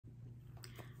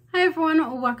Hi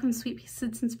everyone, welcome to Sweet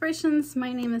Pieces Inspirations.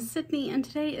 My name is Sydney and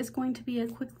today is going to be a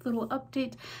quick little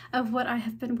update of what I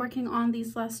have been working on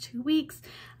these last 2 weeks.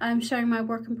 I'm sharing my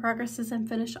work in progresses and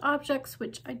finished objects,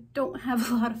 which I don't have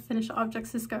a lot of finished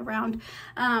objects this go around.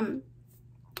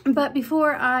 But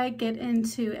before I get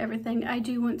into everything, I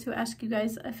do want to ask you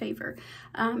guys a favor.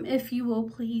 If you will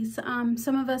please,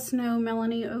 some of us know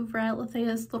Melanie over at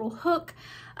Lethea's Little Hook.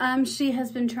 She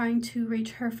has been trying to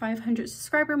reach her 500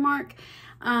 subscriber mark.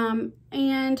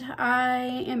 And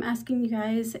I am asking you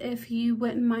guys if you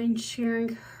wouldn't mind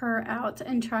sharing her out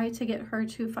and try to get her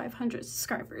to 500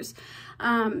 subscribers.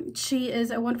 She is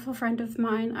a wonderful friend of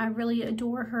mine. I really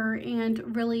adore her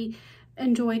and really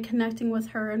enjoy connecting with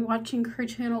her and watching her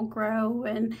channel grow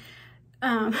and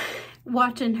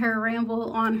watching her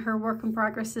ramble on her work in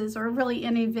progresses or really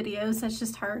any videos. That's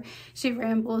just her. She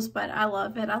rambles, but I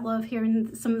love it. I love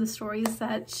hearing some of the stories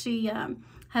that she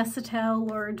has to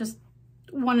tell or just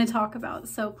want to talk about.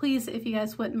 So please, if you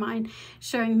guys wouldn't mind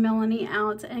sharing Melanie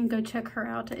out and go check her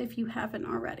out if you haven't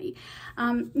already.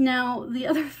 Now, the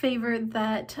other favor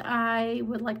that I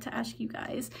would like to ask you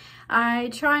guys, I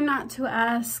try not to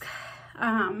ask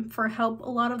for help. A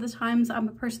lot of the times I'm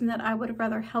a person that I would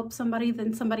rather help somebody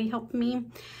than somebody help me,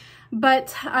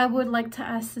 but I would like to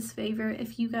ask this favor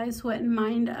if you guys wouldn't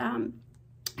mind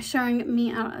sharing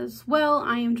me out as well.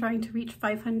 I am trying to reach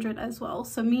 500 as well.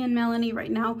 So me and Melanie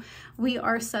right now, we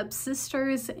are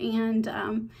sub-sisters,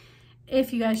 and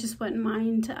if you guys just wouldn't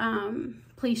mind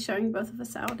please sharing both of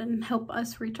us out and help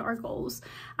us reach our goals.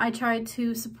 I try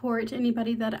to support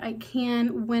anybody that I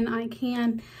can when I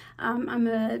can. I'm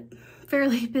a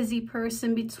fairly busy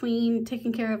person between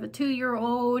taking care of a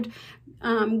 2-year-old.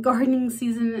 Gardening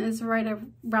season is right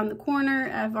around the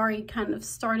corner. I've already kind of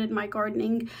started my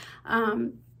gardening.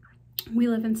 We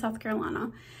live in South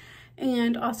Carolina.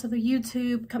 And also the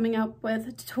YouTube, coming up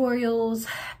with tutorials,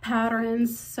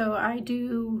 patterns. So I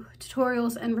do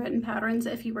tutorials and written patterns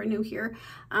if you were new here,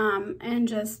 and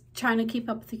just trying to keep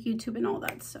up with the YouTube and all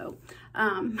that. So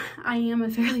I am a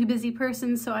fairly busy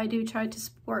person, so I do try to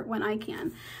support when I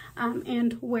can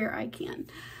and where I can.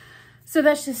 So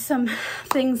that's just some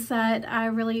things that I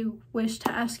really wish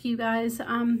to ask you guys.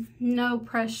 No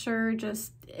pressure,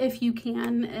 just if you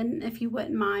can and if you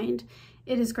wouldn't mind.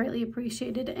 It is greatly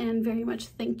appreciated and very much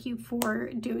thank you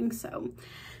for doing so.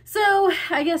 So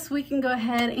I guess we can go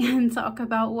ahead and talk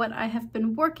about what I have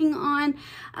been working on.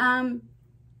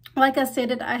 Like I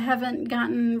stated, I haven't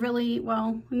gotten really,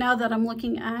 well, now that I'm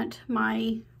looking at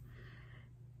my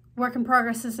work in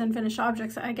progresses and finished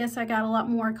objects, I guess I got a lot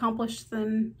more accomplished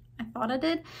than I thought I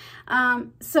did.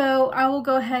 So I will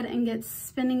go ahead and get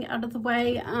spinning out of the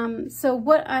way. So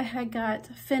what I had got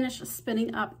finished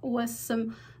spinning up was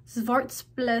some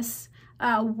Zwartbliss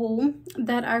wool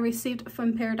that I received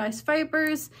from Paradise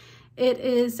Fibers. It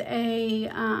is a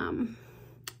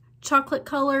chocolate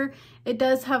color. It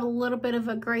does have a little bit of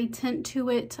a gray tint to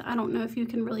it. I don't know if you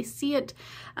can really see it,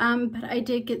 but I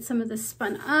did get some of this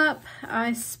spun up.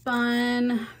 I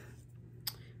spun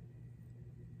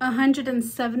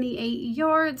 178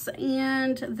 yards,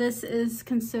 and this is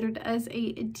considered as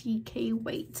a DK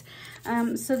weight.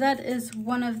 So that is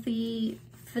one of the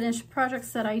finished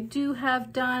projects that I do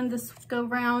have done this go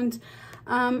round.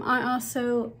 I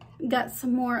also got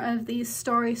some more of the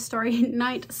Starry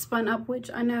Night spun up,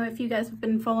 which I know if you guys have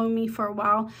been following me for a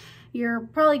while, you're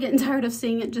probably getting tired of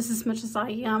seeing it just as much as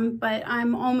I am, but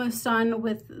I'm almost done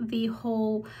with the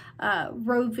whole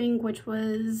roving, which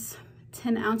was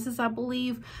 10 ounces, I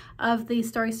believe, of the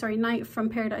Starry Night from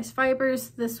Paradise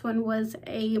Fibers. This one was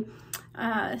a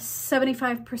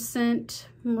 75%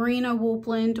 merino wool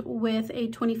blend with a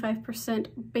 25%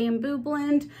 bamboo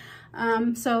blend.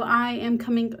 So I am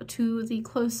coming to the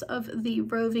close of the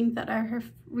roving that I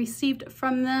have received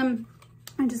from them.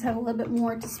 I just have a little bit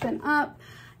more to spin up,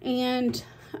 and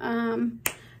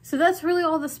so that's really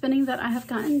all the spinning that I have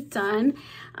gotten done.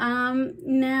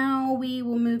 Now we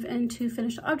will move into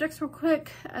finished objects real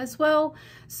quick as well.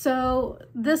 So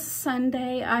this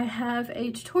Sunday I have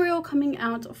a tutorial coming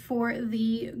out for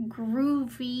the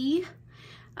Groovy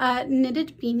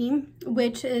knitted beanie,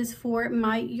 which is for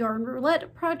my yarn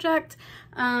roulette project.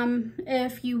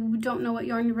 If you don't know what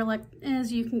yarn roulette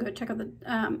is, you can go check out the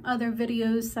other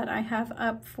videos that I have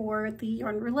up for the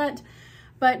yarn roulette.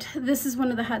 But this is one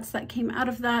of the hats that came out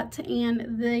of that,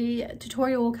 and the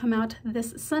tutorial will come out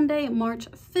this Sunday, March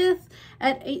 5th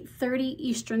at 8:30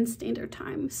 Eastern Standard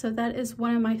Time. So that is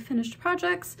one of my finished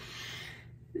projects.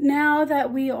 Now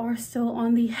that we are still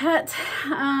on the hat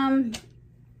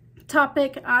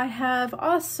topic, I have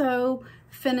also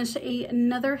finished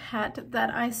another hat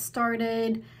that I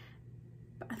started,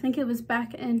 I think it was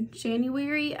back in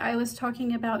January, I was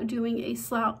talking about doing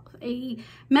a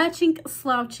matching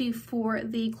slouchy for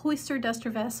the Cloister Duster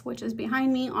vest, which is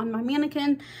behind me on my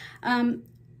mannequin.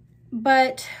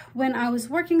 But when I was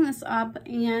working this up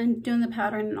and doing the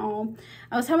pattern and all,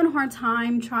 I was having a hard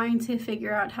time trying to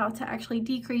figure out how to actually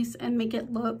decrease and make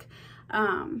it look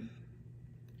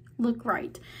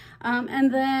right.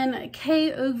 And then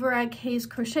Kay over at Kay's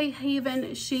Crochet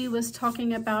Haven, she was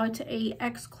talking about a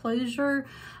X closure,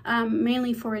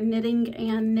 mainly for knitting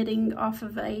and knitting off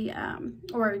of a,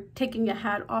 or taking a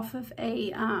hat off of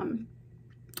a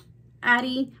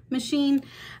Addy machine.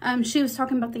 She was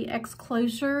talking about the X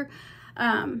closure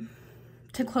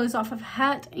to close off of a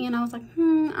hat, and I was like,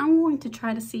 I'm going to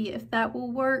try to see if that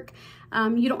will work.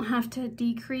 You don't have to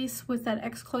decrease with that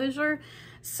X closure.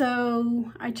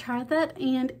 So I tried that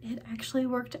and it actually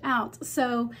worked out.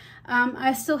 So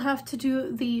I still have to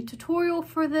do the tutorial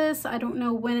for this. I don't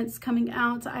know when it's coming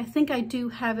out. I think I do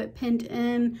have it pinned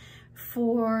in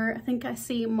for, I think I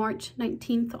see March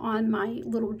 19th on my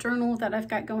little journal that I've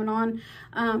got going on.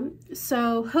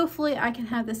 So hopefully I can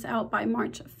have this out by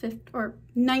March 5th or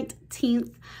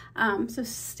 19th. So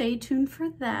stay tuned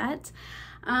for that.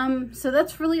 So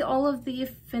that's really all of the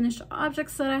finished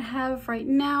objects that I have right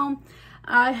now.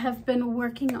 I have been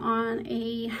working on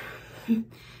a,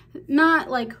 not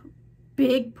like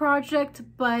big project,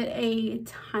 but a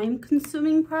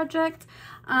time-consuming project.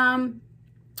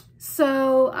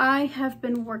 So I have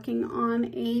been working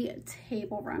on a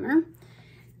table runner,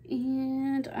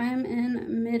 and I'm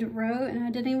in mid-row, and I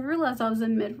didn't even realize I was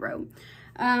in mid-row.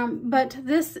 But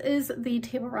this is the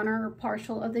table runner, or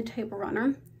partial of the table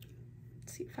runner.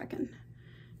 Let's see if I can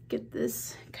get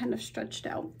this kind of stretched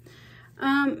out.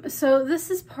 So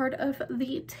this is part of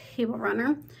the table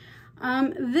runner.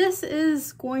 This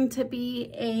is going to be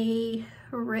a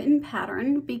written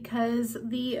pattern because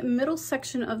the middle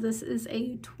section of this is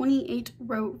a 28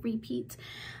 row repeat.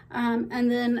 And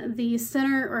then the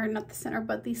center, or not the center,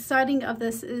 but the siding of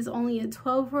this is only a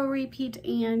 12 row repeat,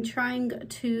 and trying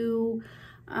to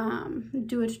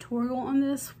do a tutorial on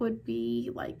this would be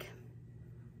like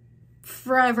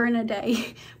forever and a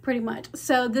day, pretty much.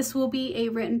 So this will be a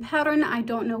written pattern. I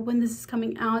don't know when this is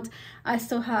coming out. I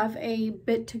still have a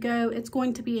bit to go. It's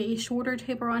going to be a shorter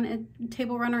table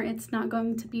runner. It's not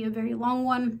going to be a very long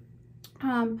one.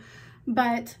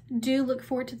 But do look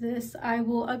forward to this. I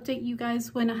will update you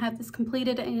guys when I have this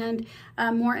completed, and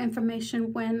more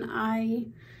information when I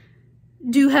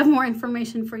do have more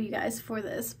information for you guys for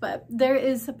this. But there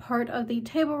is a part of the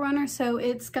table runner, so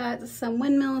it's got some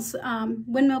windmills,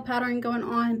 windmill pattern going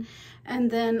on,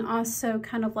 and then also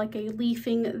kind of like a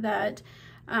leafing that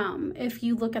if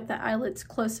you look at the eyelets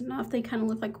close enough, they kind of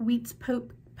look like wheats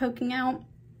poking out.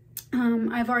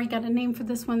 I've already got a name for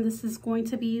this one. This is going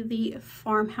to be the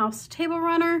farmhouse table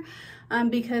runner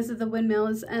because of the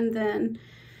windmills, and then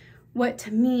what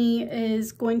to me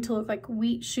is going to look like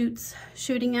wheat shoots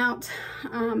shooting out.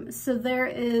 So there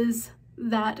is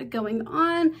that going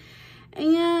on.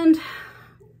 And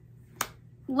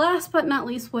last but not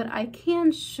least, what I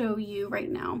can show you right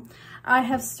now, I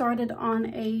have started on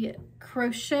a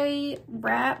crochet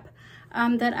wrap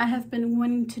that I have been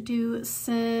wanting to do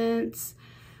since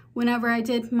whenever I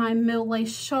did my mill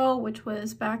lace shawl, which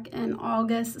was back in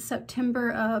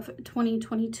September of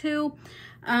 2022.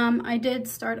 I did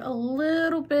start a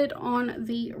little bit on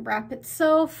the wrap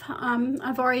itself.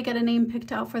 I've already got a name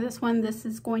picked out for this one. This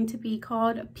is going to be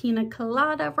called Pina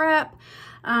Colada Wrap.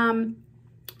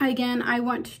 Again, I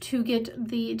want to get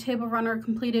the table runner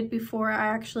completed before I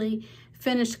actually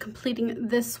finish completing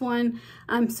this one.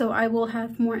 So I will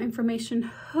have more information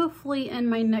hopefully in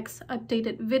my next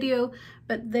updated video,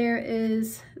 but there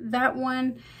is that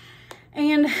one.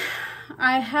 And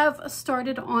I have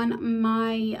started on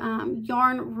my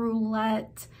yarn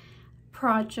roulette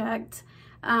project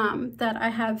that I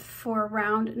have for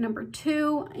round number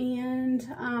 2.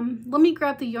 And let me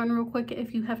grab the yarn real quick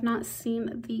if you have not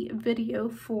seen the video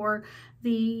for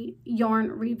the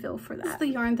yarn reveal for that. This is the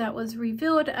yarn that was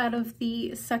revealed out of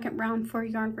the second round for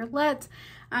yarn roulette.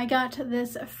 I got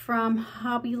this from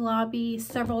Hobby Lobby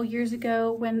several years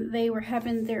ago when they were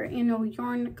having their annual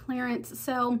yarn clearance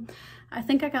sale. I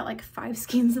think I got like 5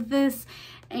 skeins of this,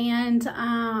 and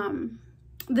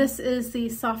this is the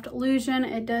Soft Illusion.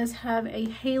 It does have a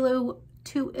halo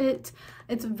to it.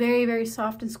 It's very, very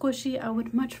soft and squishy. I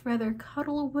would much rather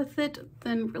cuddle with it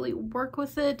than really work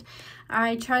with it.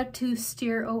 I tried to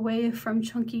steer away from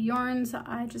chunky yarns.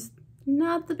 I just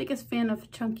not the biggest fan of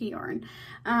chunky yarn.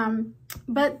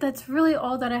 But that's really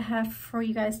all that I have for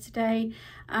you guys today.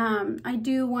 I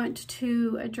do want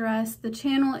to address the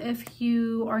channel. If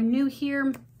you are new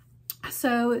here,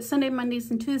 So Sunday,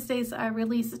 Mondays, and Tuesdays, I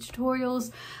release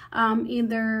tutorials,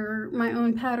 either my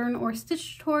own pattern or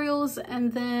stitch tutorials.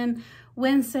 And then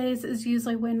Wednesdays is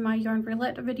usually when my yarn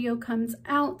roulette video comes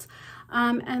out.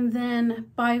 And then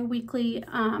bi-weekly,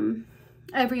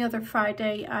 every other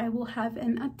Friday, I will have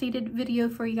an updated video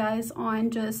for you guys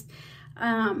on just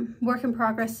work in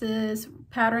progresses,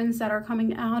 patterns that are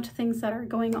coming out, things that are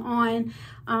going on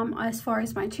as far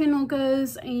as my channel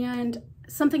goes. And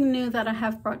something new that I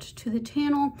have brought to the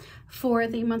channel for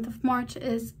the month of March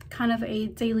is kind of a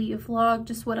daily vlog,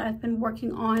 just what I've been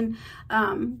working on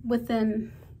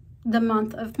within the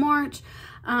month of March,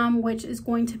 which is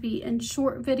going to be in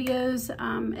short videos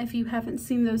if you haven't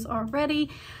seen those already.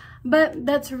 But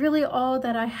that's really all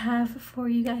that I have for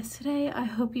you guys today. I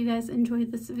hope you guys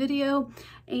enjoyed this video,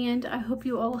 and I hope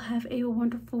you all have a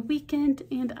wonderful weekend,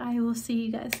 and I will see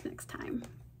you guys next time.